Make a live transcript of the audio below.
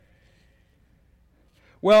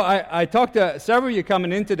Well, I talked to several of you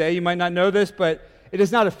coming in today. You might not know this, but it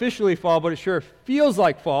is not officially fall, but it sure feels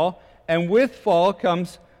like fall. And with fall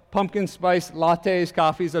comes pumpkin spice lattes,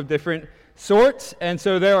 coffees of different sorts. And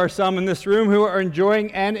so there are some in this room who are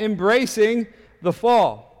enjoying and embracing the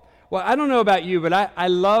fall. Well, I don't know about you, but I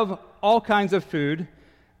love all kinds of food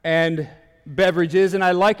and beverages, and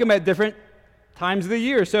I like them at different times of the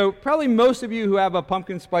year. So probably most of you who have a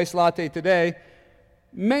pumpkin spice latte today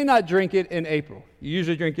may not drink it in April. You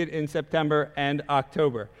usually drink it in September and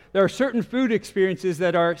October. There are certain food experiences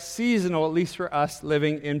that are seasonal, at least for us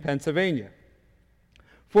living in Pennsylvania.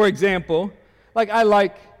 For example, I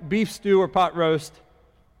like beef stew or pot roast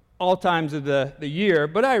all times of the year,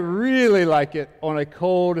 but I really like it on a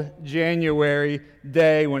cold January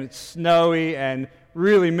day when it's snowy and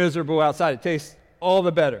really miserable outside. It tastes all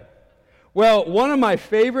the better. Well, one of my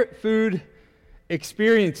favorite food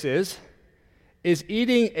experiences is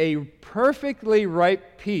eating a perfectly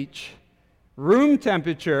ripe peach, room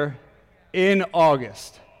temperature, in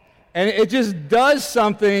August. And it just does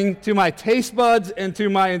something to my taste buds and to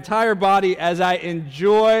my entire body as I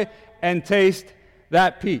enjoy and taste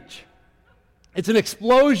that peach. It's an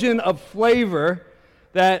explosion of flavor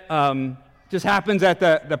that just happens at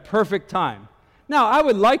the perfect time. Now, I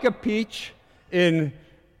would like a peach in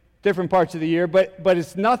different parts of the year, but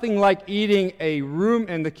it's nothing like eating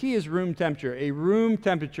and the key is room temperature, a room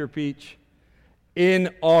temperature peach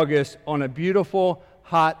in August on a beautiful,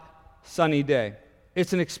 hot, sunny day.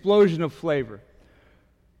 It's an explosion of flavor.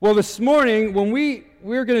 Well, this morning, when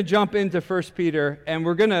we're going to jump into 1 Peter, and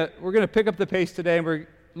we're going to pick up the pace today, and we're,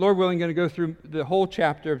 Lord willing, going to go through the whole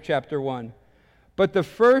chapter of chapter 1. But the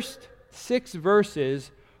first 6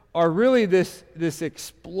 verses are really this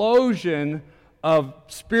explosion of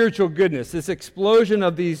spiritual goodness, this explosion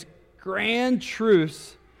of these grand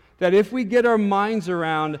truths that if we get our minds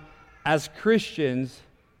around as Christians,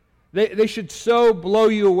 they should so blow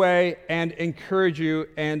you away and encourage you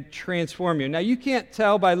and transform you. Now, you can't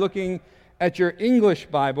tell by looking at your English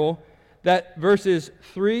Bible that verses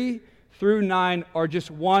 3 through 9 are just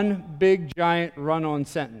one big, giant run-on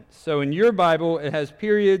sentence. So in your Bible, it has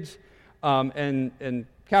periods and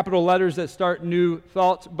capital letters that start new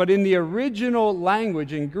thoughts. But in the original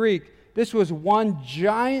language, in Greek, this was one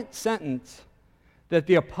giant sentence that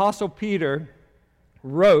the Apostle Peter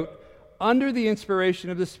wrote under the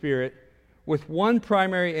inspiration of the Spirit with one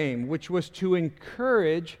primary aim, which was to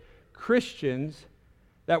encourage Christians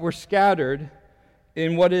that were scattered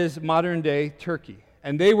in what is modern-day Turkey.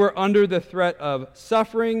 And they were under the threat of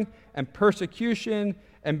suffering and persecution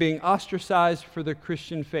and being ostracized for their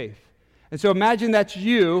Christian faith. And so imagine that's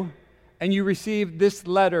you, and you receive this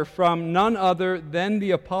letter from none other than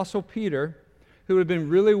the Apostle Peter, who had been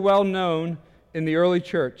really well known in the early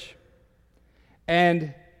church.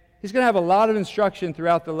 And he's going to have a lot of instruction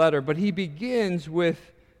throughout the letter, but he begins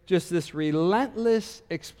with just this relentless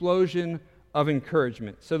explosion of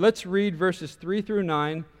encouragement. So let's read verses 3 through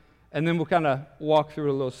 9, and then we'll kind of walk through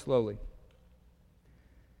it a little slowly.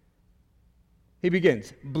 He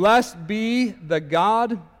begins, "Blessed be the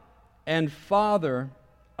God and Father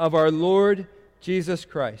of our Lord Jesus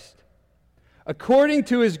Christ. According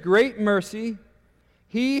to his great mercy,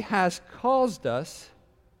 he has caused us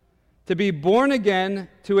to be born again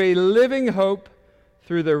to a living hope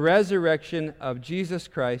through the resurrection of Jesus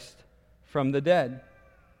Christ from the dead,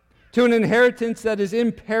 to an inheritance that is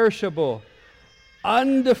imperishable,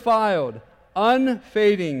 undefiled,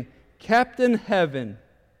 unfading, kept in heaven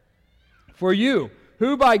for you,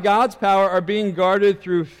 who by God's power are being guarded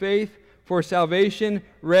through faith for salvation,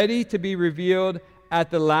 ready to be revealed at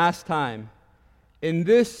the last time. In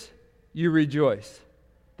this you rejoice,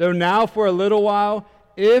 though now for a little while,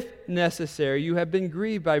 if necessary, you have been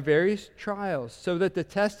grieved by various trials, so that the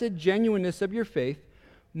tested genuineness of your faith,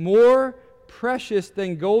 more precious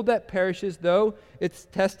than gold that perishes, though it's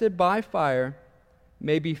tested by fire,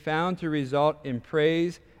 may be found to result in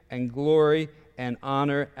praise and glory and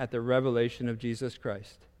honor at the revelation of Jesus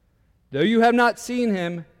Christ. Though you have not seen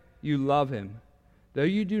him, you love him. Though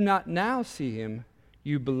you do not now see him,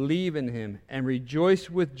 you believe in him and rejoice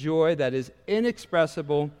with joy that is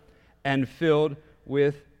inexpressible and filled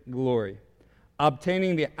with glory,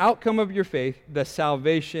 obtaining the outcome of your faith, the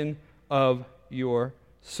salvation of your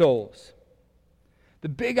souls." The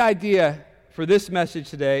big idea for this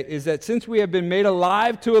message today is that since we have been made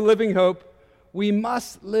alive to a living hope, we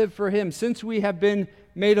must live for him. Since we have been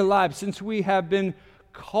made alive, since we have been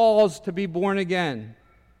called to be born again,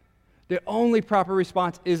 the only proper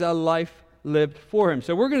response is a life lived for him.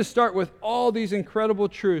 So we're going to start with all these incredible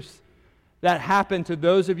truths that happen to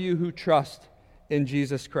those of you who trust in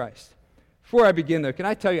Jesus Christ. Before I begin, though, can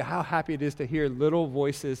I tell you how happy it is to hear little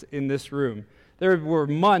voices in this room? There were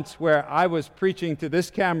months where I was preaching to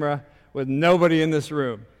this camera with nobody in this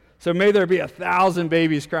room. So may there be 1,000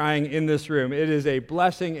 babies crying in this room. It is a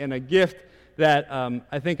blessing and a gift that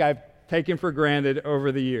I think I've taken for granted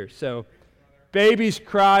over the years. So babies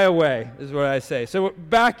cry away is what I say. So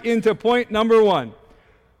back into point number 1.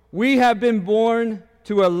 We have been born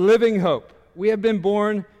to a living hope. We have been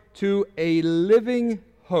born to a living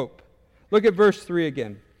hope. Look at verse 3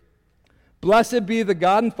 again. Blessed be the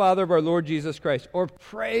God and Father of our Lord Jesus Christ, or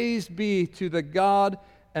praise be to the God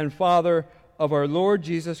and Father of our Lord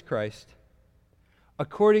Jesus Christ.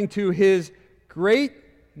 According to his great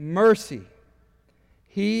mercy,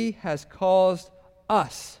 he has caused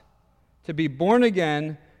us to be born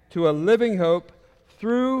again to a living hope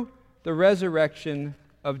through the resurrection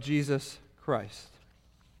of Jesus Christ.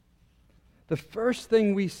 The first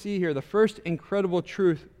thing we see here, the first incredible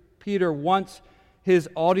truth Peter wants his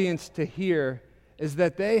audience to hear, is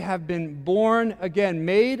that they have been born again,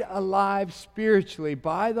 made alive spiritually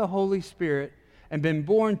by the Holy Spirit, and been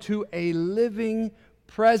born to a living,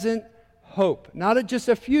 present hope. Not just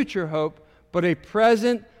a future hope, but a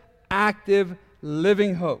present, active,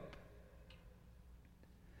 living hope.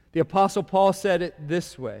 The Apostle Paul said it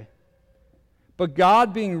this way, "But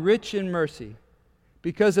God, being rich in mercy,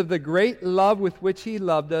 because of the great love with which he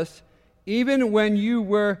loved us, even when you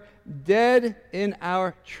were dead in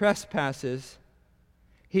our trespasses,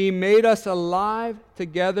 he made us alive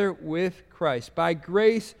together with Christ. By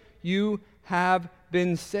grace you have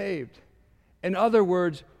been saved." In other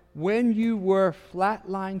words, when you were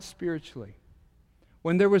flatlined spiritually,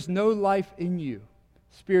 when there was no life in you,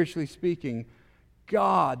 spiritually speaking,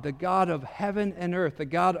 God, the God of heaven and earth, the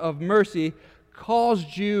God of mercy,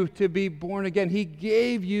 caused you to be born again. He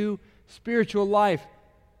gave you spiritual life.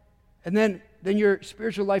 And then your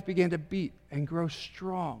spiritual life began to beat and grow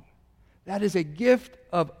strong. That is a gift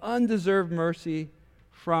of undeserved mercy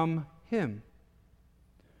from him.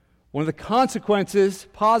 One of the consequences,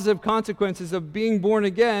 positive consequences of being born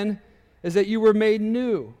again, is that you were made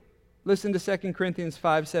new. Listen to 2 Corinthians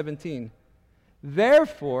 5:17.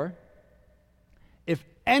 Therefore, if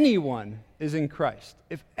anyone is in Christ,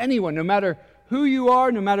 if anyone, no matter who you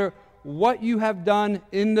are, no matter what you have done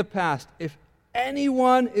in the past, if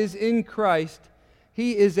anyone is in Christ,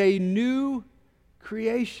 he is a new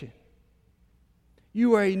creation.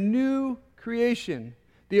 You are a new creation.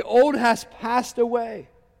 The old has passed away.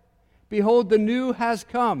 Behold, the new has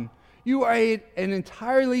come. You are an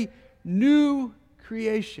entirely new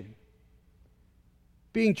creation,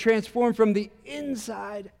 being transformed from the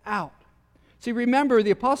inside out. See, remember,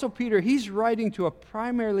 the Apostle Peter, he's writing to a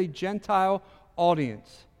primarily Gentile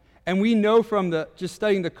audience. And we know from just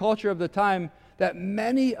studying the culture of the time that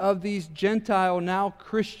many of these Gentile, now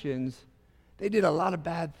Christians, they did a lot of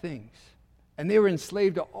bad things. And they were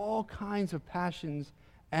enslaved to all kinds of passions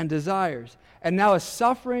and desires. And now as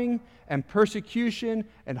suffering and persecution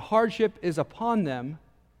and hardship is upon them,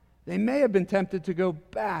 they may have been tempted to go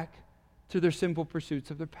back to their sinful pursuits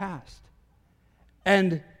of their past.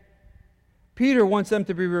 And Peter wants them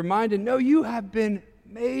to be reminded, no, you have been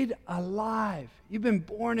made alive. You've been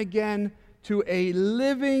born again to a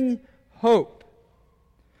living hope.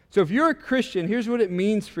 So if you're a Christian, here's what it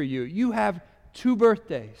means for you. You have 2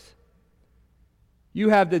 birthdays. You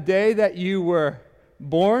have the day that you were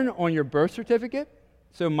born on your birth certificate.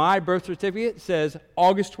 So my birth certificate says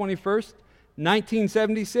August 21st,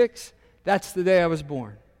 1976. That's the day I was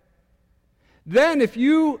born. Then if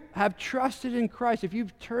you have trusted in Christ, if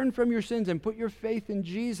you've turned from your sins and put your faith in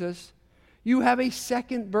Jesus, you have a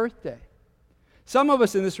second birthday. Some of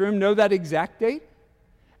us in this room know that exact date,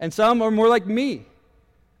 and some are more like me.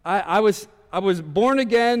 I was born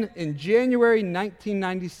again in January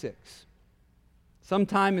 1996,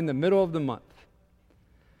 sometime in the middle of the month.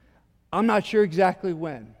 I'm not sure exactly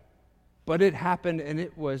when, but it happened and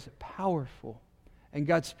it was powerful. And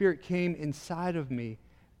God's Spirit came inside of me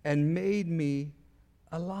and made me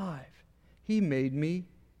alive. He made me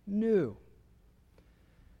new.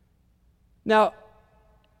 Now,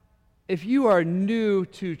 if you are new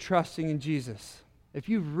to trusting in Jesus, if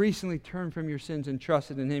you've recently turned from your sins and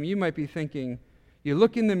trusted in Him, you might be thinking, you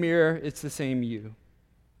look in the mirror, it's the same you.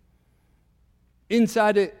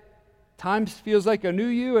 Inside it, times feels like a new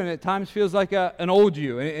you, and at times feels like an old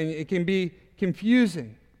you, and it can be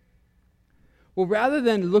confusing. Well, rather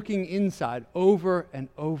than looking inside over and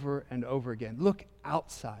over and over again, look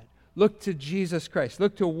outside. Look to Jesus Christ.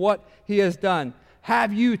 Look to what He has done.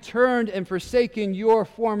 Have you turned and forsaken your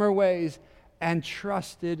former ways and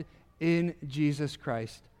trusted in Jesus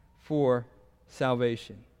Christ for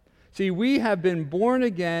salvation? See, we have been born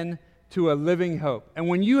again to a living hope. And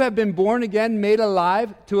when you have been born again, made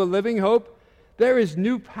alive to a living hope, there is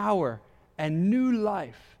new power and new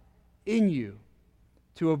life in you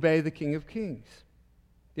to obey the King of Kings.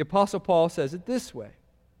 The Apostle Paul says it this way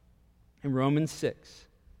in Romans 6.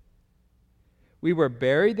 We were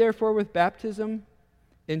buried, therefore, with baptism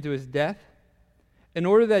into his death, in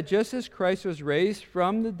order that just as Christ was raised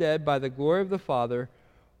from the dead by the glory of the Father,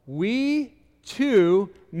 we too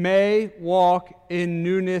may walk in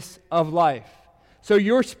newness of life. So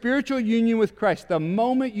your spiritual union with Christ, the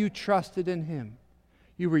moment you trusted in him,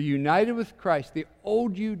 you were united with Christ. The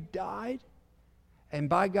old you died, and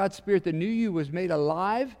by God's Spirit, the new you was made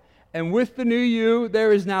alive. And with the new you,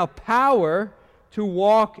 there is now power to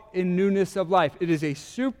walk in newness of life. It is a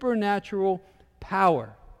supernatural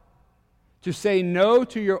power to say no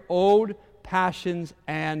to your old passions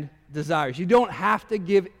and desires. You don't have to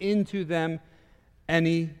give in to them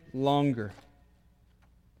any longer.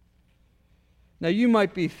 Now you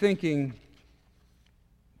might be thinking,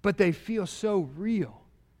 but they feel so real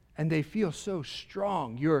and they feel so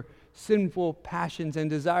strong, your sinful passions and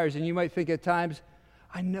desires. And you might think at times,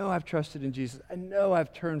 I know I've trusted in Jesus. I know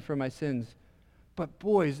I've turned from my sins. But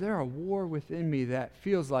boy, is there a war within me that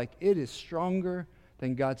feels like it is stronger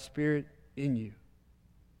than God's Spirit in you.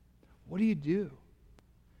 What do you do?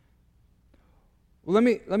 Well,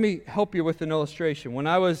 let me help you with an illustration. When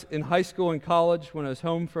I was in high school and college, when I was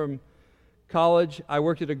home from college, I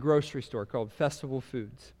worked at a grocery store called Festival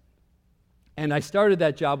Foods. And I started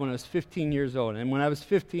that job when I was 15 years old. And when I was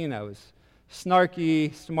 15, I was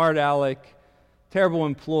snarky, smart aleck, terrible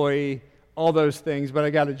employee, all those things, but I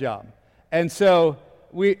got a job. And so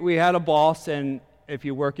we had a boss, and if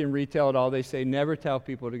you work in retail at all, they say never tell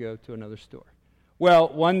people to go to another store. Well,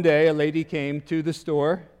 one day a lady came to the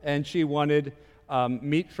store, and she wanted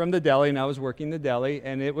meat from the deli, and I was working the deli,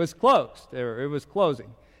 and it was closed, or it was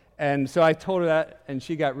closing. And so I told her that, and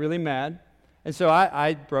she got really mad. And so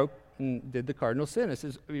I broke and did the cardinal sin. I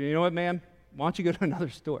says, you know what, ma'am? Why don't you go to another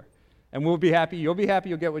store? And we'll be happy. You'll be happy.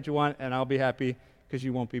 You'll get what you want, and I'll be happy because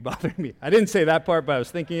you won't be bothering me. I didn't say that part, but I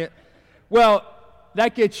was thinking it. Well,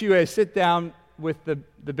 that gets you a sit down with the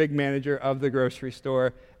big manager of the grocery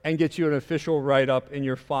store and gets you an official write-up in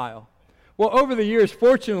your file. Well, over the years,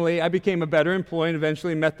 fortunately, I became a better employee and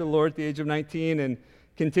eventually met the Lord at the age of 19 and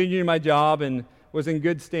continued my job and was in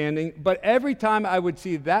good standing. But every time I would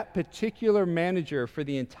see that particular manager for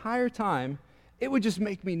the entire time, it would just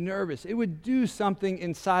make me nervous. It would do something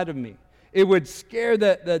inside of me. It would scare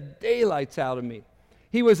the daylights out of me.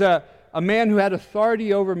 He was a man who had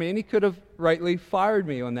authority over me, and he could have rightly fired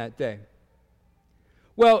me on that day.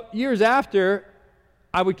 Well, years after,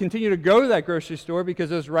 I would continue to go to that grocery store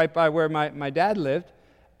because it was right by where my dad lived,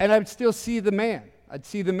 and I'd still see the man. I'd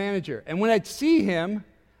see the manager. And when I'd see him,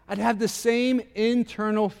 I'd have the same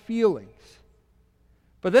internal feelings.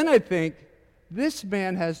 But then I'd think, this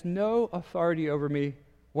man has no authority over me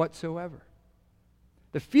whatsoever.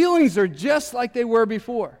 The feelings are just like they were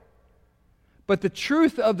before. But the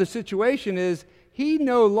truth of the situation is, he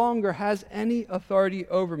no longer has any authority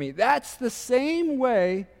over me. That's the same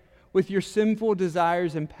way with your sinful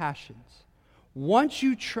desires and passions. Once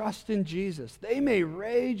you trust in Jesus, they may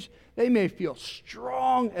rage, they may feel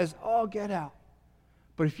strong as all get out.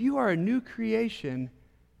 But if you are a new creation,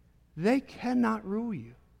 they cannot rule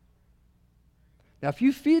you. Now, if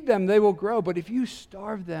you feed them, they will grow, but if you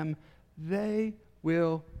starve them, they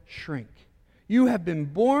will shrink. You have been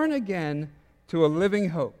born again to a living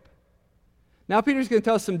hope. Now, Peter's going to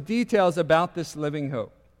tell us some details about this living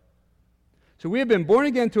hope. So we have been born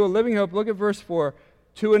again to a living hope. Look at verse 4.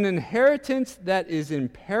 To an inheritance that is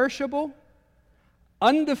imperishable,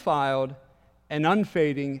 undefiled, and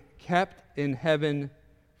unfading, kept in heaven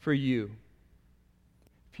for you.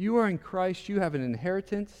 If you are in Christ, you have an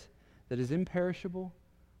inheritance that is imperishable,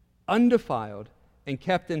 undefiled, and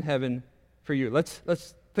kept in heaven for you. Let's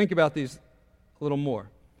think about these a little more.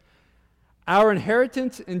 Our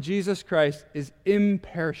inheritance in Jesus Christ is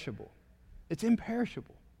imperishable. It's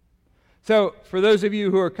imperishable. So for those of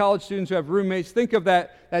you who are college students who have roommates, think of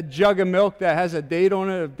that jug of milk that has a date on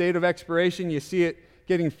it, a date of expiration. You see it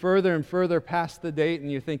getting further and further past the date,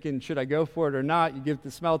 and you're thinking, should I go for it or not? You give it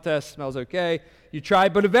the smell test, smells okay. You try,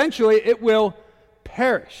 but eventually it will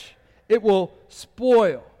perish. It will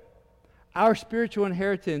spoil. Our spiritual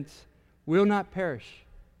inheritance will not perish.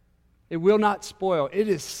 It will not spoil. It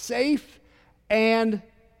is safe and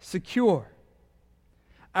secure.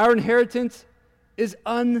 Our inheritance is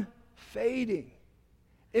unfading.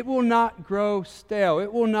 It will not grow stale.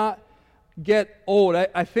 It will not get old.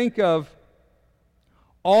 I think of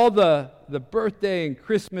all the birthday and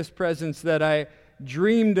Christmas presents that I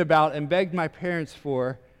dreamed about and begged my parents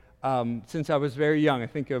for since I was very young. I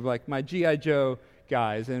think of like my G.I. Joe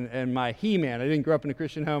guys and my He-Man. I didn't grow up in a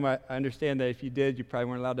Christian home. I understand that if you did, you probably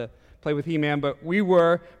weren't allowed to play with He-Man, but we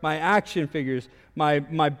were. My action figures, my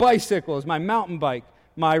bicycles, my mountain bike,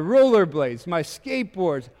 my rollerblades, my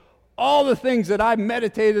skateboards, all the things that I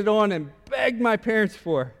meditated on and begged my parents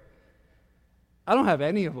for. I don't have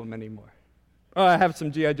any of them anymore. Oh, I have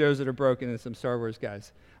some G.I. Joes that are broken and some Star Wars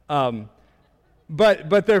guys.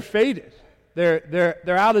 But they're faded.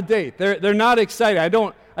 They're out of date. They're not exciting.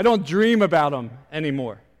 I don't dream about them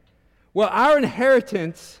anymore. Well, our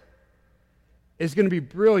inheritance is going to be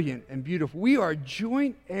brilliant and beautiful. We are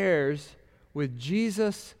joint heirs with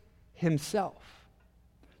Jesus himself.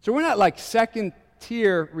 So we're not like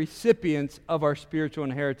second-tier recipients of our spiritual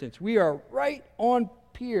inheritance. We are right on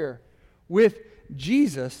peer with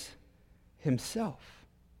Jesus himself.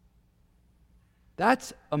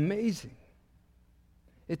 That's amazing.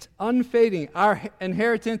 It's unfading. Our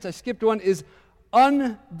inheritance, I skipped one, is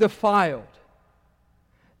undefiled.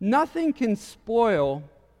 Nothing can spoil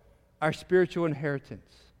our spiritual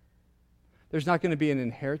inheritance. There's not going to be an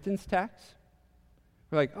inheritance tax.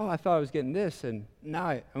 We're like, oh, I thought I was getting this, and now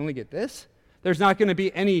I only get this. There's not going to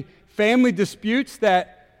be any family disputes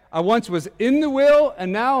that I once was in the will,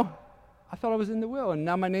 and now I thought I was in the will, and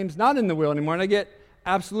now my name's not in the will anymore, and I get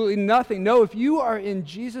absolutely nothing. No, if you are in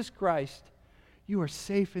Jesus Christ, you are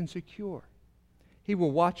safe and secure. He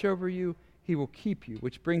will watch over you. He will keep you,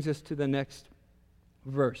 which brings us to the next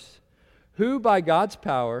verse. Who by God's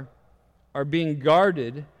power are being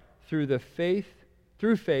guarded through faith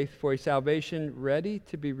for a salvation ready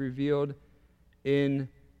to be revealed in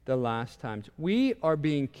the last times. We are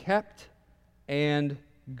being kept and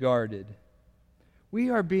guarded. We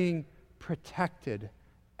are being protected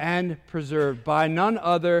and preserved by none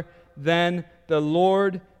other than the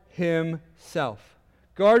Lord himself.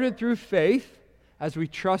 Guarded through faith as we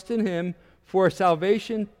trust in him for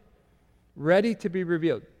salvation ready to be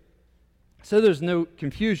revealed. So there's no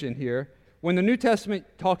confusion here. When the New Testament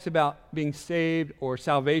talks about being saved or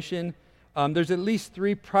salvation, there's at least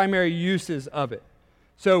three primary uses of it.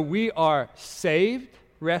 So we are saved,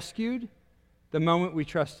 rescued, the moment we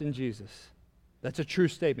trust in Jesus. That's a true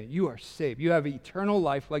statement. You are saved. You have eternal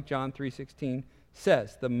life, like John 3:16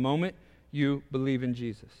 says, the moment you believe in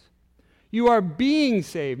Jesus. You are being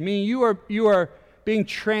saved, meaning you are being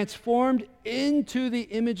transformed into the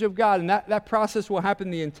image of God. And that process will happen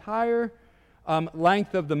the entire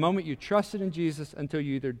length of the moment you trusted in Jesus until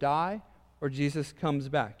you either die or Jesus comes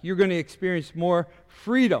back. You're going to experience more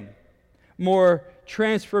freedom, more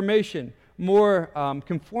transformation, more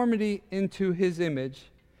conformity into his image.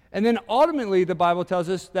 And then ultimately, the Bible tells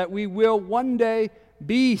us that we will one day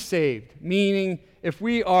be saved, meaning if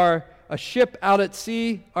we are a ship out at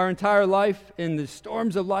sea our entire life, in the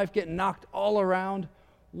storms of life getting knocked all around,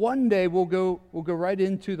 one day we'll go right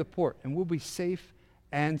into the port and we'll be safe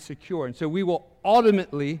and secure. And so we will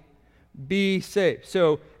ultimately be saved.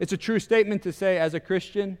 So it's a true statement to say, as a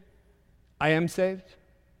Christian, I am saved,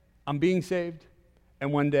 I'm being saved,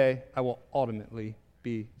 and one day I will ultimately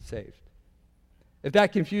be saved. If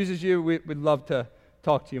that confuses you, we'd love to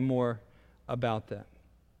talk to you more about that.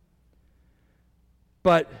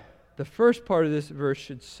 But the first part of this verse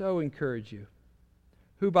should so encourage you.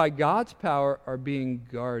 Who by God's power are being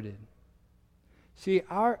guarded. See,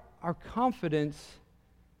 our confidence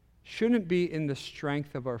shouldn't be in the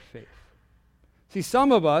strength of our faith. See,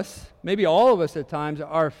 some of us, maybe all of us at times,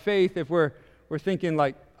 our faith, if we're thinking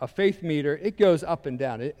like a faith meter, it goes up and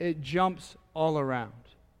down. It jumps all around.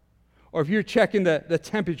 Or if you're checking the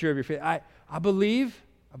temperature of your faith, I believe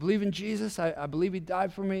in Jesus. I believe he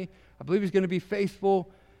died for me. I believe he's going to be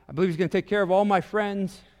faithful. I believe he's going to take care of all my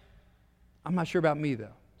friends. I'm not sure about me,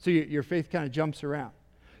 though. So your faith kind of jumps around.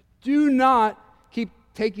 Do not keep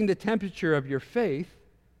taking the temperature of your faith.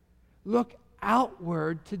 Look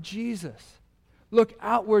outward to Jesus. Look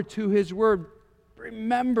outward to his word.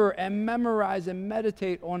 Remember and memorize and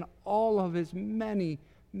meditate on all of his many,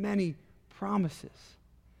 many promises.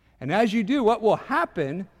 And as you do, what will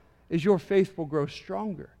happen is your faith will grow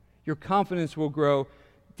stronger. Your confidence will grow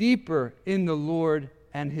deeper in the Lord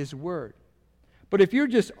and his word. But if you're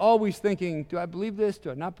just always thinking, do I believe this?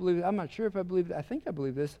 Do I not believe it? I'm not sure if I believe it. I think I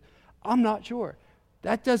believe this. I'm not sure.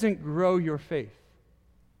 That doesn't grow your faith.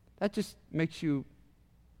 That just makes you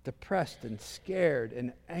depressed and scared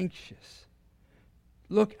and anxious.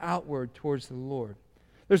 Look outward towards the Lord.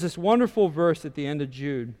 There's this wonderful verse at the end of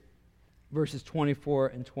Jude, verses 24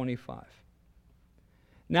 and 25.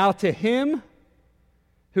 Now to him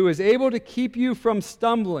who is able to keep you from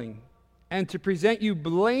stumbling and to present you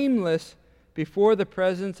blameless before the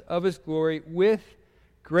presence of his glory with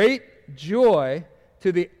great joy,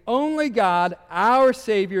 to the only God, our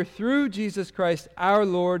Savior, through Jesus Christ our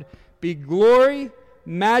Lord, be glory,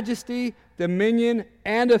 majesty, dominion,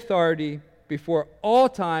 and authority before all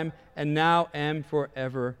time, and now and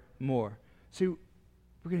forevermore. So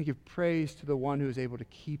we're going to give praise to the one who is able to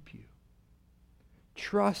keep you.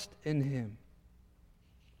 Trust in him.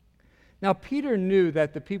 Now, Peter knew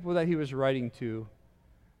that the people that he was writing to,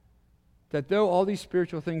 that though all these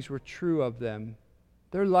spiritual things were true of them,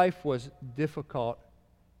 their life was difficult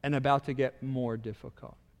and about to get more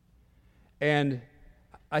difficult. And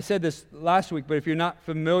I said this last week, but if you're not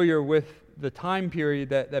familiar with the time period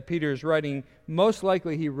that Peter is writing, most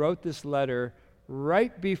likely he wrote this letter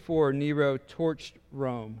right before Nero torched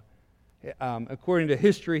Rome. According to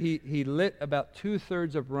history, he lit about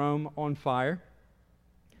 2/3 of Rome on fire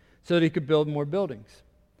so that he could build more buildings.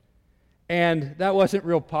 And that wasn't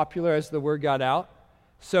real popular as the word got out.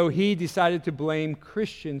 So he decided to blame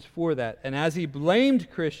Christians for that. And as he blamed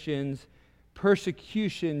Christians,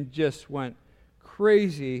 persecution just went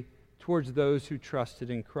crazy towards those who trusted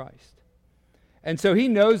in Christ. And so he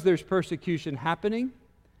knows there's persecution happening,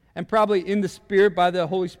 and probably in the Spirit, by the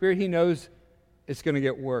Holy Spirit, he knows it's going to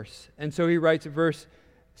get worse. And so he writes verse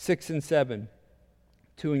 6 and 7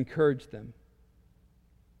 to encourage them.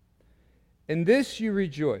 In this you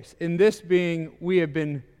rejoice. In this being, we have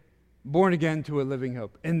been born again to a living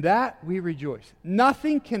hope. In that we rejoice.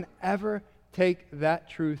 Nothing can ever take that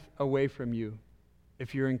truth away from you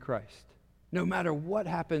if you're in Christ, no matter what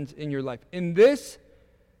happens in your life. In this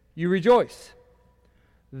you rejoice.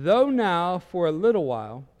 Though now for a little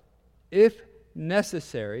while, if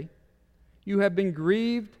necessary, you have been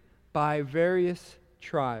grieved by various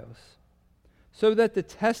trials, so that the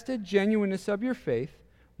tested genuineness of your faith,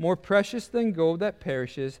 more precious than gold that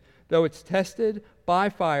perishes, though it's tested by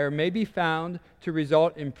fire, may be found to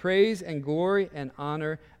result in praise and glory and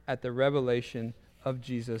honor at the revelation of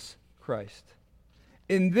Jesus Christ.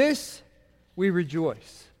 In this we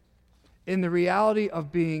rejoice, in the reality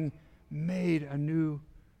of being made a new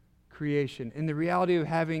creation, in the reality of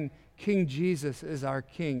having King Jesus as our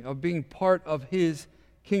King, of being part of his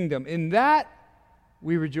kingdom. In that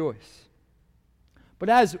we rejoice. But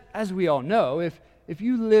as we all know, if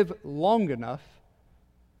you live long enough,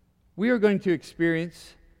 we are going to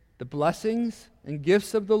experience the blessings and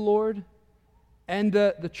gifts of the Lord and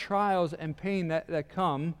the trials and pain that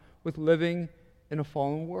come with living in a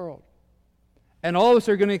fallen world. And all of us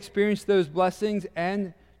are going to experience those blessings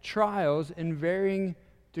and trials in varying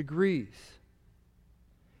degrees.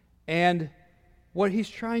 And what he's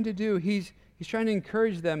trying to do, he's trying to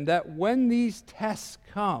encourage them that when these tests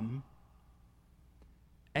come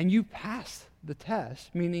and you pass the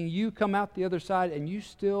test, meaning you come out the other side and you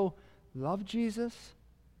still love Jesus,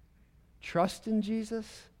 trust in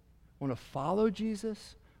Jesus, want to follow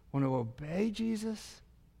Jesus, want to obey Jesus,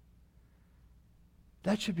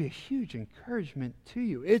 that should be a huge encouragement to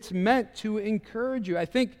you. It's meant to encourage you. I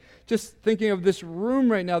think, just thinking of this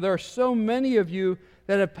room right now, there are so many of you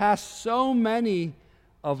that have passed so many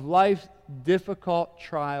of life's difficult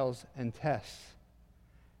trials and tests,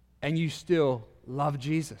 and you still love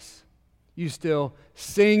Jesus. You still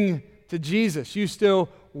sing to Jesus. You still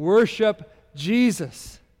worship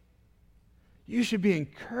Jesus. You should be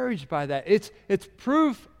encouraged by that. It's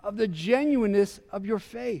proof of the genuineness of your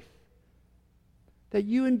faith, that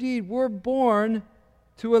you indeed were born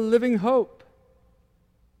to a living hope.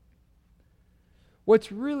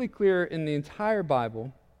 What's really clear in the entire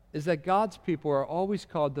Bible is that God's people are always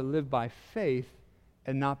called to live by faith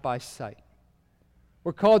and not by sight.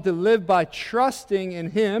 We're called to live by trusting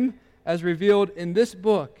in him as revealed in this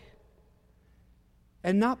book,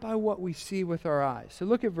 and not by what we see with our eyes. So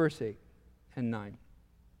look at verse 8 and 9.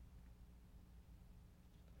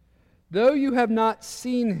 Though you have not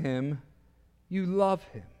seen him, you love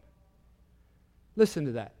him. Listen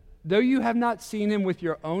to that. Though you have not seen him with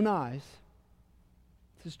your own eyes,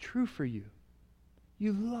 this is true for you.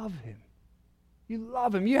 You love him. You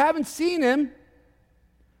love him. You haven't seen him,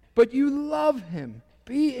 but you love him.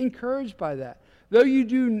 Be encouraged by that. Though you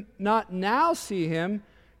do not now see him,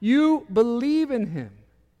 you believe in him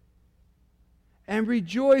and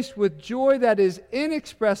rejoice with joy that is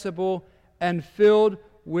inexpressible and filled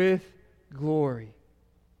with glory.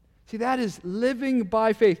 See, that is living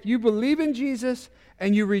by faith. You believe in Jesus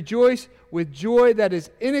and you rejoice with joy that is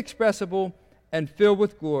inexpressible and filled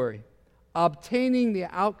with glory, obtaining the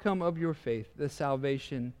outcome of your faith, the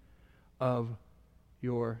salvation of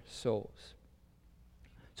your souls.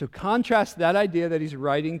 So contrast that idea that he's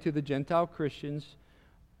writing to the Gentile Christians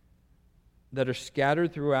that are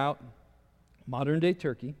scattered throughout modern-day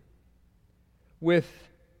Turkey with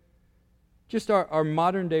just our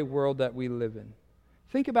modern-day world that we live in.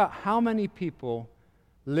 think about how many people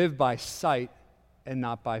live by sight and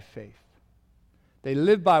not by faith. They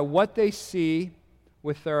live by what they see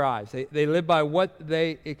with their eyes. They live by what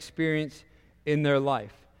they experience in their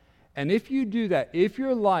life. And if you do that, if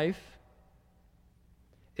your life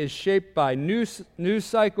is shaped by news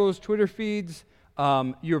cycles, Twitter feeds,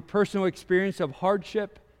 your personal experience of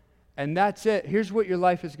hardship, and that's it, here's what your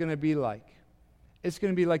life is going to be like. It's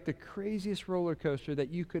going to be like the craziest roller coaster that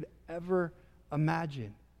you could ever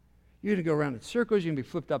imagine. You're going to go around in circles. You're going to be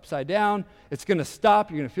flipped upside down. It's going to stop.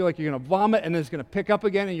 You're going to feel like you're going to vomit, and then it's going to pick up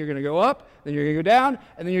again, and you're going to go up, then you're going to go down,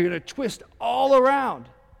 and then you're going to twist all around.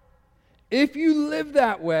 If you live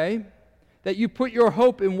that way, that you put your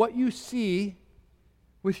hope in what you see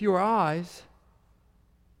with your eyes,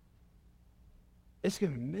 it's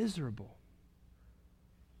going to be miserable.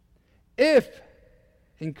 If,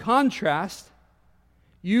 in contrast,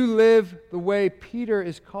 you live the way Peter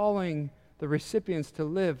is calling the recipients to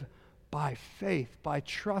live, by faith, by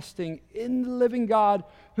trusting in the living God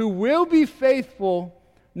who will be faithful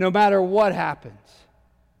no matter what happens.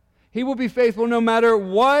 He will be faithful no matter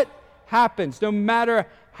what happens, no matter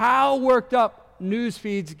how worked up news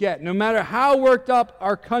feeds get, no matter how worked up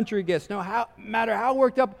our country gets, no matter how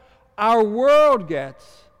worked up our world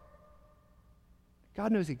gets.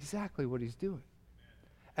 God knows exactly what He's doing.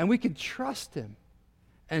 And we can trust Him.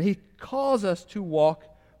 And He calls us to walk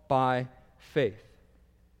by faith.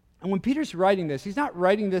 And when Peter's writing this, he's not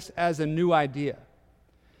writing this as a new idea.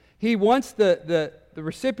 He wants the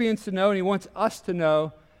recipients to know, and he wants us to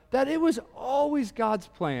know, that it was always God's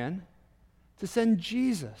plan to send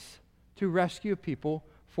Jesus to rescue people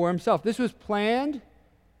for Himself. This was planned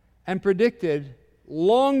and predicted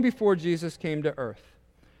long before Jesus came to earth.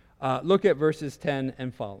 Look at verses 10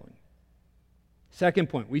 and following. Second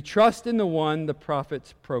point, we trust in the one the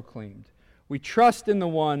prophets proclaimed. We trust in the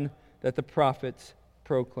one that the prophets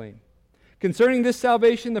proclaim. Concerning this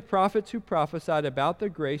salvation, the prophets who prophesied about the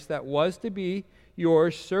grace that was to be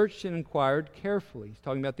yours searched and inquired carefully. He's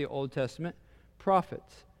talking about the Old Testament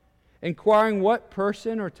prophets. Inquiring what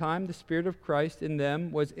person or time the Spirit of Christ in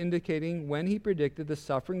them was indicating when He predicted the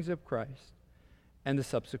sufferings of Christ and the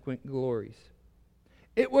subsequent glories.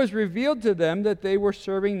 It was revealed to them that they were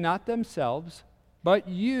serving not themselves, but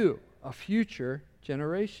you, a future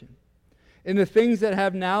generation, in the things that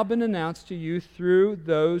have now been announced to you through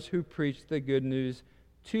those who preach the good news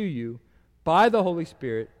to you by the Holy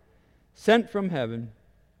Spirit, sent from heaven,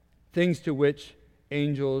 things to which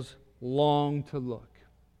angels long to look.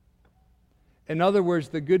 In other words,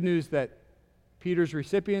 the good news that Peter's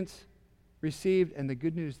recipients received and the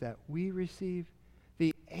good news that we receive,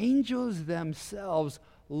 the angels themselves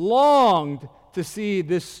longed to see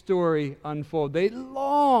this story unfold. They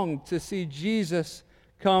longed to see Jesus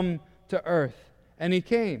come to earth, and He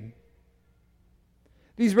came.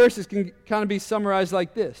 These verses can kind of be summarized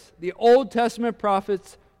like this. The Old Testament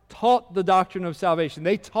prophets taught the doctrine of salvation.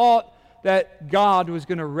 They taught that God was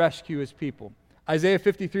going to rescue His people. Isaiah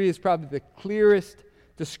 53 is probably the clearest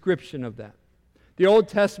description of that. The Old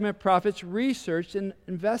Testament prophets researched and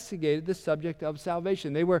investigated the subject of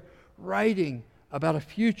salvation. They were writing about a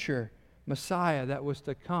future Messiah that was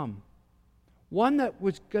to come. One that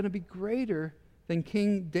was going to be greater than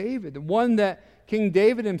King David. The one that King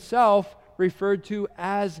David himself referred to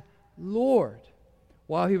as Lord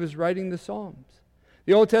while he was writing the Psalms.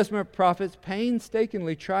 The Old Testament prophets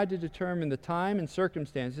painstakingly tried to determine the time and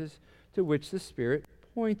circumstances to which the Spirit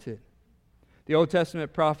pointed. The Old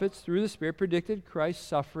Testament prophets, through the Spirit, predicted Christ's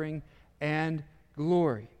suffering and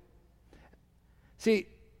glory. See,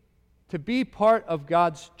 to be part of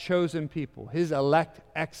God's chosen people, His elect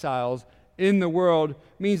exiles in the world,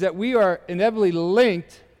 means that we are inevitably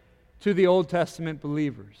linked to the Old Testament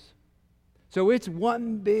believers. So it's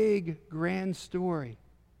one big, grand story.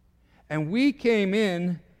 And we came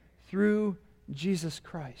in through Jesus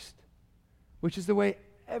Christ, which is the way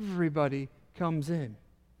everybody comes in,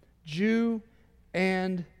 Jew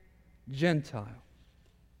and Gentile.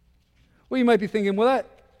 Well, you might be thinking, well, that's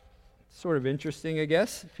sort of interesting, I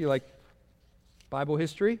guess, if you like Bible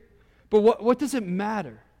history. But what does it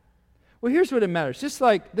matter? Well, here's what it matters. Just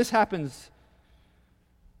like this happens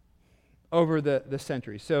over the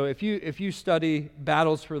centuries. So if you study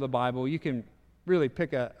battles for the Bible, you can really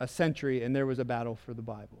pick a century and there was a battle for the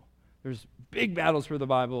Bible. There's big battles for the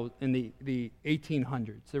Bible in the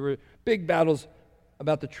 1800s. There were big battles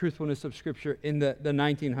about the truthfulness of Scripture in the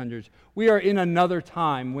 1900s. We are in another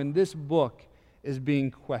time when this book is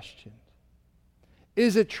being questioned.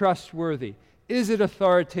 Is it trustworthy? Is it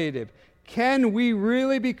authoritative? Can we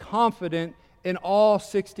really be confident in all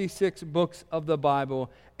 66 books of the Bible?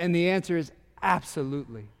 And the answer is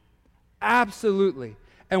absolutely. Absolutely.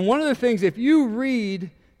 And one of the things, if you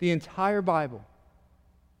read the entire Bible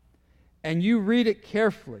and you read it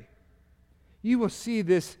carefully, you will see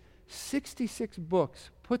this 66 books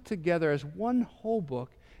put together as one whole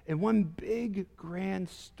book in one big, grand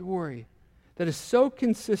story that is so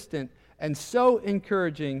consistent and so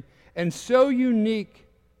encouraging and so unique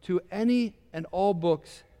to any and all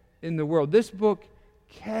books in the world. This book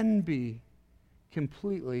can be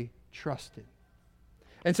completely trusted.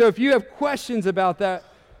 And so if you have questions about that,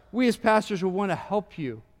 we as pastors will want to help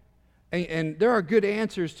you. And there are good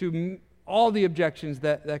answers to all the objections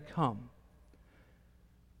that come.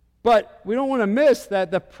 But we don't want to miss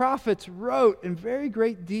that the prophets wrote in very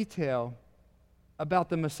great detail about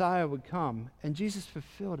the Messiah would come, and Jesus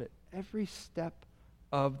fulfilled it every step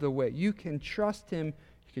of the way. You can trust him.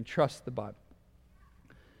 You can trust the Bible.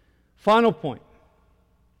 Final point.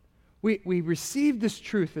 We receive this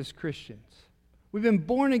truth as Christians. We've been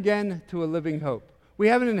born again to a living hope. We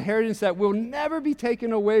have an inheritance that will never be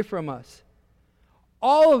taken away from us.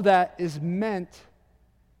 All of that is meant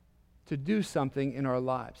to do something in our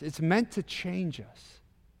lives. It's meant to change us,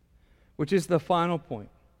 which is the final point.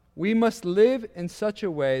 We must live in such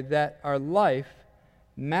a way that our life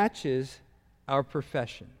matches our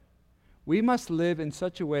profession. We must live in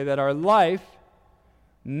such a way that our life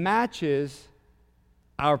matches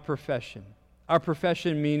our profession. Our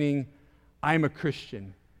profession meaning, I'm a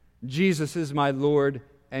Christian. Jesus is my Lord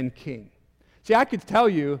and King. See, I could tell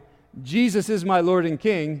you, Jesus is my Lord and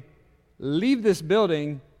King, leave this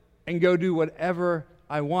building and go do whatever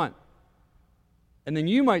I want. And then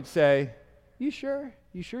you might say, you sure?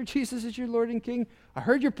 You sure Jesus is your Lord and King? I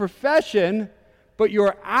heard your profession, but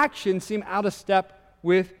your actions seem out of step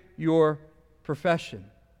with your profession.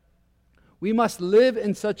 We must live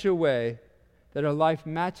in such a way that our life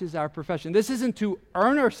matches our profession. This isn't to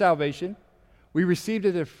earn our salvation. We received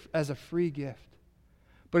it as a free gift.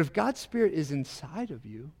 But if God's Spirit is inside of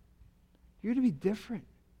you, you're going to be different.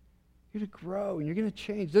 You're going to grow and you're going to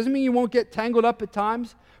change. Doesn't mean you won't get tangled up at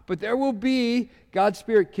times, but there will be God's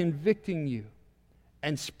Spirit convicting you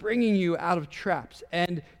and springing you out of traps.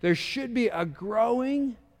 And there should be a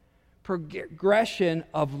growing progression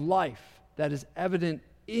of life that is evident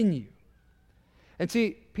in you. And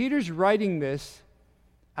see, Peter's writing this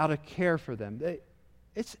out of care for them.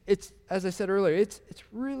 It's as I said earlier, it's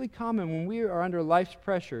really common when we are under life's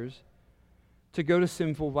pressures to go to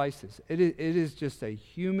sinful vices. It is just a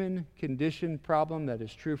human condition problem that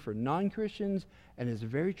is true for non-Christians and is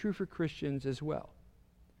very true for Christians as well.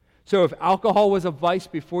 So if alcohol was a vice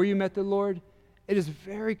before you met the Lord, it is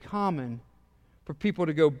very common for people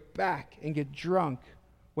to go back and get drunk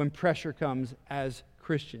when pressure comes as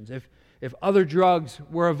Christians. If other drugs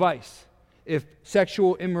were a vice, if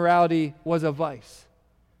sexual immorality was a vice,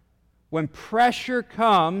 when pressure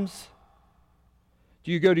comes,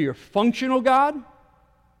 do you go to your functional God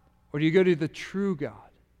or do you go to the true God?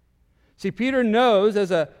 See, Peter knows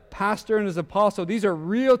as a pastor and as an apostle, these are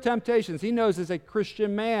real temptations. He knows as a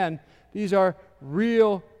Christian man, these are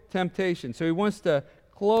real temptations. So he wants to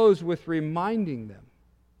close with reminding them.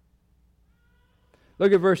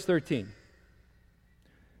 Look at verse 13.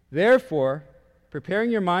 Therefore,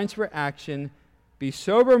 preparing your minds for action, be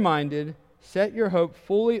sober-minded, set your hope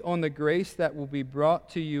fully on the grace that will be brought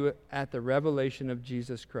to you at the revelation of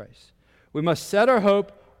Jesus Christ. We must set our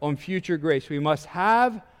hope on future grace. We must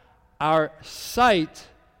have our sight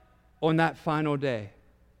on that final day.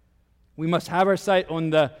 We must have our sight on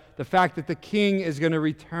the fact that the King is going to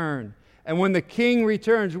return. And when the King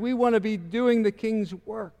returns, we want to be doing the King's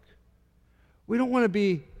work. We don't want to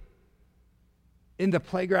be in the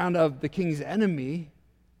playground of the King's enemy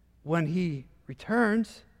when he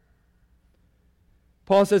returns.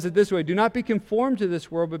 Paul says it this way, do not be conformed to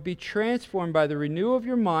this world, but be transformed by the renewal of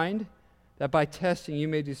your mind, that by testing you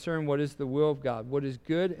may discern what is the will of God, what is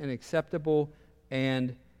good and acceptable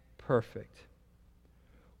and perfect.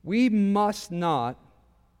 We must not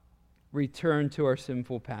return to our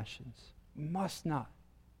sinful passions. Must not.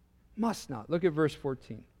 Must not. Look at verse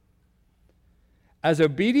 14. As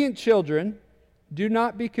obedient children, do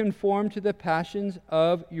not be conformed to the passions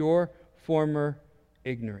of your former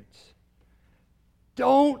ignorance.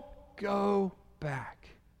 Don't go back.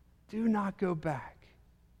 Do not go back.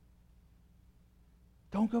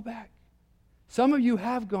 Don't go back. Some of you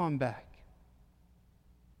have gone back.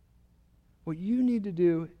 What you need to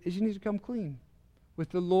do is you need to come clean with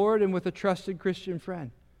the Lord and with a trusted Christian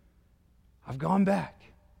friend. I've gone back.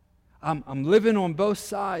 I'm living on both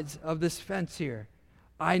sides of this fence here.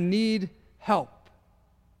 I need help.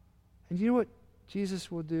 And you know what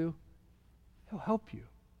Jesus will do? He'll help you.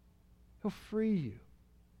 He'll free you.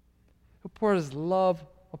 He'll pour His love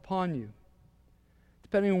upon you.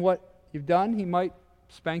 Depending on what you've done, he might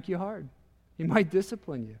spank you hard. He might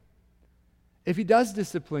discipline you. If he does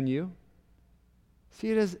discipline you,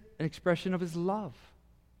 see it as an expression of his love.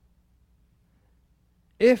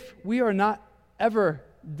 If we are not ever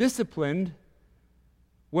disciplined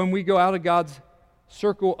when we go out of God's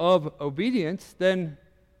circle of obedience, then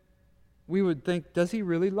we would think, does he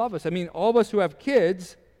really love us? I mean, all of us who have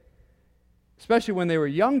kids, especially when they were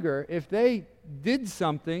younger, if they did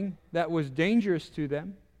something that was dangerous to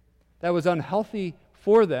them, that was unhealthy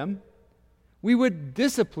for them, we would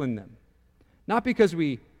discipline them. Not because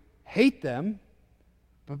we hate them,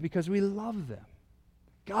 but because we love them.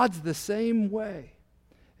 God's the same way.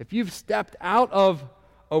 If you've stepped out of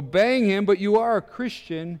obeying him, but you are a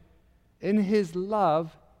Christian, in his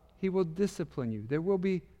love, he will discipline you. There will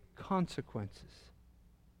be consequences.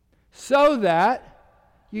 So that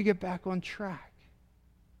you get back on track.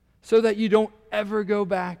 So that you don't ever go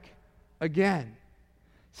back again.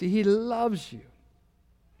 See, he loves you.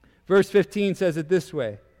 Verse 15 says it this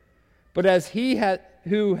way, but as he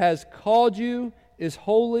who has called you is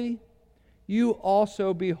holy, you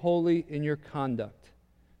also be holy in your conduct.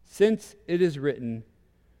 Since it is written,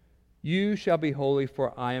 you shall be holy,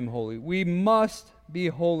 for I am holy. We must be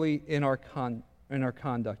holy in our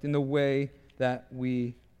conduct, in the way that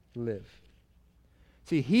we live.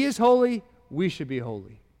 See, he is holy, we should be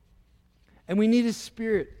holy. And we need his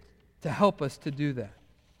Spirit to help us to do that.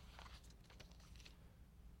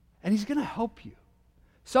 And he's going to help you.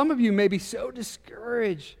 Some of you may be so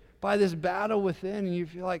discouraged by this battle within, and you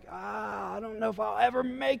feel like, I don't know if I'll ever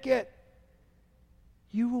make it.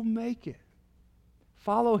 You will make it.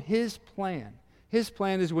 Follow his plan. His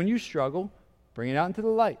plan is when you struggle, bring it out into the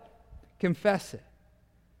light. Confess it.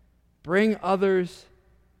 Bring others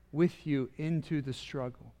with you into the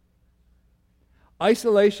struggle.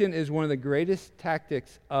 Isolation is one of the greatest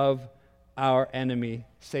tactics of our enemy,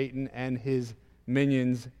 Satan, and his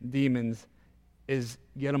minions, demons, is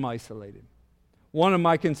get them isolated. One of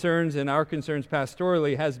my concerns and our concerns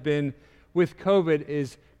pastorally has been with COVID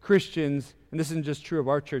is Christians, and this isn't just true of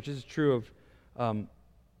our church, this is true of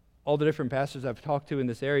all the different pastors I've talked to in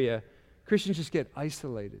this area. Christians just get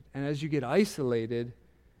isolated. And as you get isolated,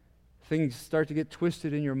 things start to get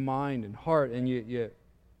twisted in your mind and heart, and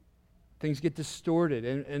things get distorted.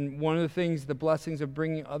 And one of the things, the blessings of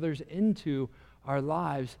bringing others into our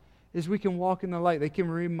lives is we can walk in the light. They can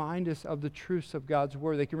remind us of the truths of God's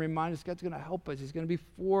word. They can remind us God's going to help us. He's going to be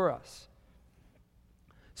for us.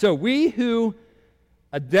 So we who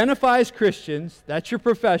identify as Christians, that's your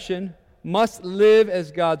profession, must live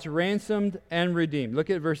as God's ransomed and redeemed. Look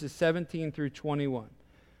at verses 17 through 21.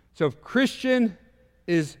 So if Christian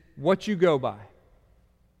is what you go by,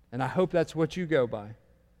 and I hope that's what you go by,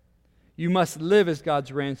 you must live as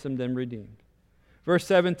God's ransomed and redeemed. Verse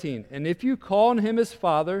 17, and if you call on him as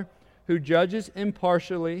Father, who judges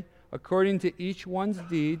impartially according to each one's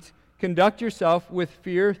deeds, conduct yourself with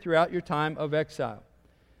fear throughout your time of exile.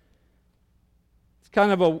 It's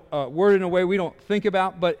kind of a word in a way we don't think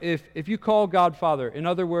about, but if you call God Father, in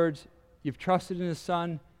other words, you've trusted in his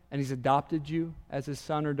Son, and he's adopted you as his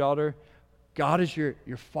son or daughter, God is your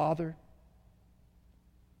Father.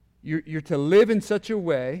 You're to live in such a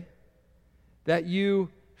way that you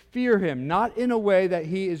fear him, not in a way that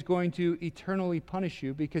he is going to eternally punish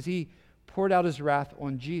you, because he poured out his wrath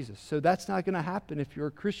on Jesus. So that's not going to happen if you're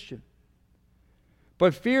a Christian.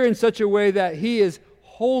 But fear in such a way that he is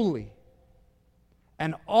holy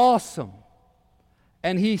and awesome,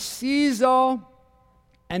 and he sees all,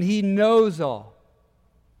 and he knows all.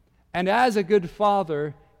 And as a good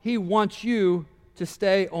father, he wants you to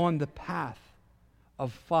stay on the path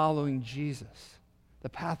of following Jesus, the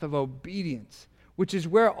path of obedience, which is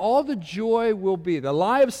where all the joy will be. The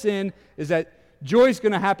lie of sin is that joy is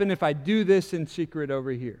going to happen if I do this in secret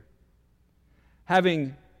over here.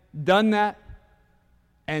 Having done that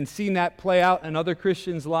and seen that play out in other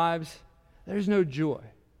Christians' lives, there's no joy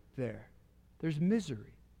there. There's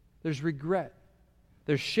misery. There's regret.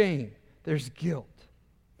 There's shame. There's guilt.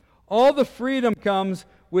 All the freedom comes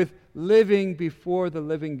with living before the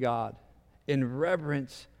living God in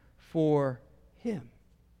reverence for him.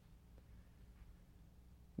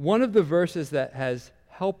 One of the verses that has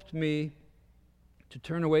helped me to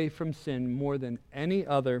turn away from sin more than any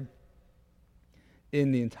other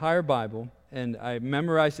in the entire Bible, and I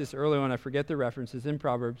memorized this early on, I forget the references in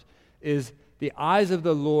Proverbs, is the eyes of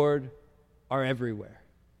the Lord are everywhere.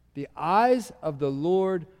 The eyes of the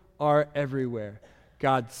Lord are everywhere.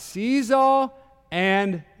 God sees all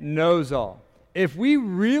and knows all. If we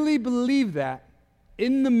really believe that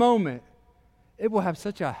in the moment, it will have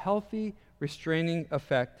such a healthy, restraining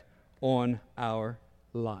effect on our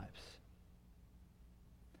lives.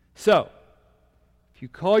 So, if you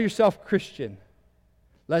call yourself Christian,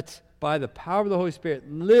 let's, by the power of the Holy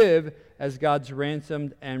Spirit, live as God's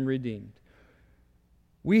ransomed and redeemed.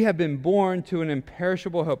 We have been born to an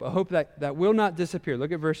imperishable hope, a hope that will not disappear.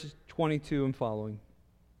 Look at verses 22 and following.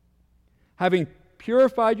 Having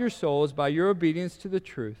purified your souls by your obedience to the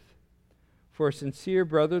truth, for a sincere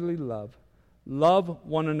brotherly love, love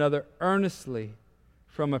one another earnestly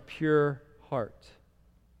from a pure heart.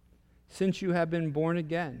 Since you have been born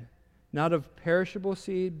again, not of perishable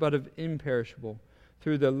seed, but of imperishable,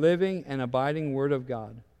 through the living and abiding Word of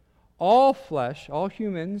God. All flesh, all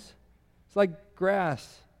humans, it's like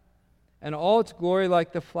grass, and all its glory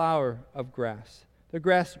like the flower of grass. The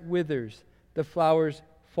grass withers, the flowers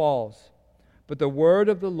falls, but the word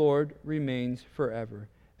of the Lord remains forever.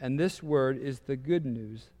 And this word is the good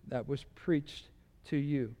news that was preached to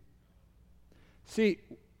you. See,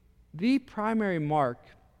 the primary mark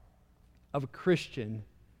of a Christian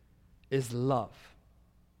is love.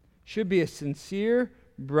 Should be a sincere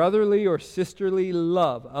brotherly or sisterly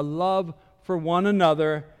love, a love for one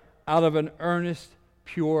another out of an earnest,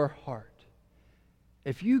 pure heart.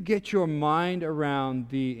 If you get your mind around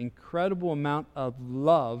the incredible amount of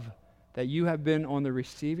love that you have been on the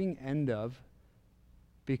receiving end of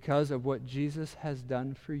because of what Jesus has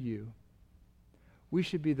done for you, we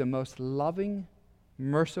should be the most loving,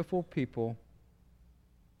 merciful people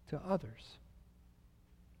to others.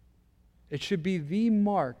 It should be the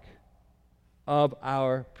mark of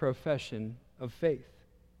our profession of faith.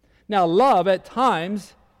 Now, love at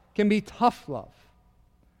times can be tough love.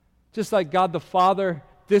 Just like God the Father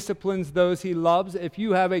disciplines those he loves, if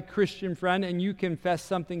you have a Christian friend and you confess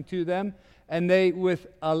something to them, and they, with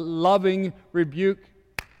a loving rebuke,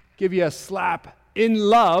 give you a slap in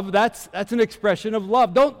love, that's an expression of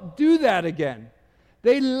love. Don't do that again.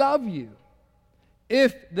 They love you.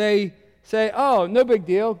 If they say, oh, no big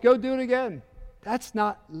deal, go do it again, that's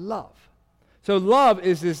not love. So love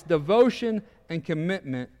is this devotion and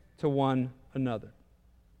commitment to one another.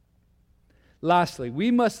 Lastly,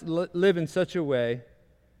 we must live in such a way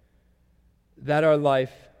that our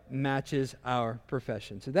life matches our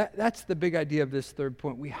profession. So that's the big idea of this third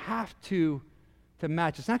point. We have to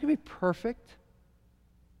match. It's not going to be perfect,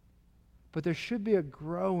 but there should be a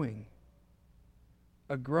growing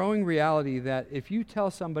reality that if you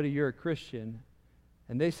tell somebody you're a Christian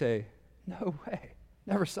and they say, no way,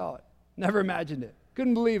 never saw it, never imagined it,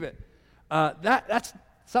 couldn't believe it, that's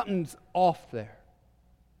something's off there.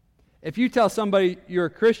 If you tell somebody you're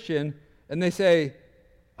a Christian and they say,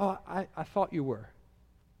 oh, I thought you were.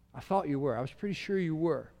 I thought you were. I was pretty sure you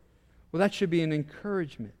were. Well, that should be an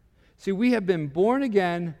encouragement. See, we have been born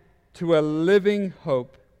again to a living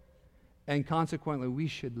hope, and consequently, we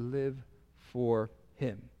should live for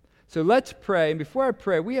Him. So let's pray. And before I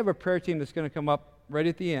pray, we have a prayer team that's going to come up right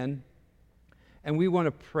at the end, and we want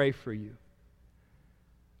to pray for you.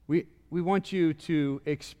 We want you to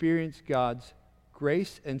experience God's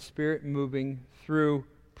grace and Spirit moving through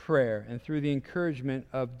prayer and through the encouragement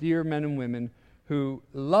of dear men and women who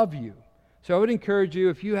love you. So I would encourage you,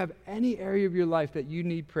 if you have any area of your life that you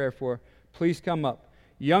need prayer for, please come up.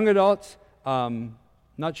 Young adults,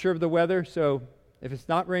 not sure of the weather, so if it's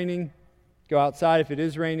not raining, go outside. If it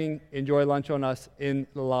is raining, enjoy lunch on us in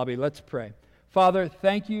the lobby. Let's pray. Father,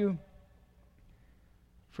 thank you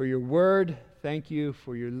for your word. Thank you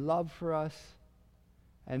for your love for us.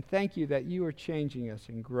 And thank you that you are changing us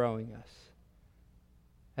and growing us.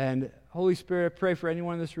 And Holy Spirit, I pray for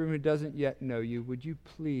anyone in this room who doesn't yet know you. Would you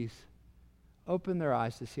please open their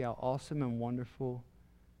eyes to see how awesome and wonderful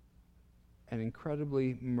and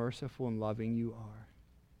incredibly merciful and loving you are.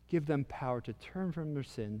 Give them power to turn from their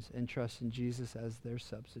sins and trust in Jesus as their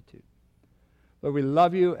substitute. Lord, we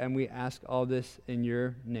love you and we ask all this in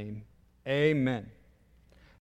your name. Amen.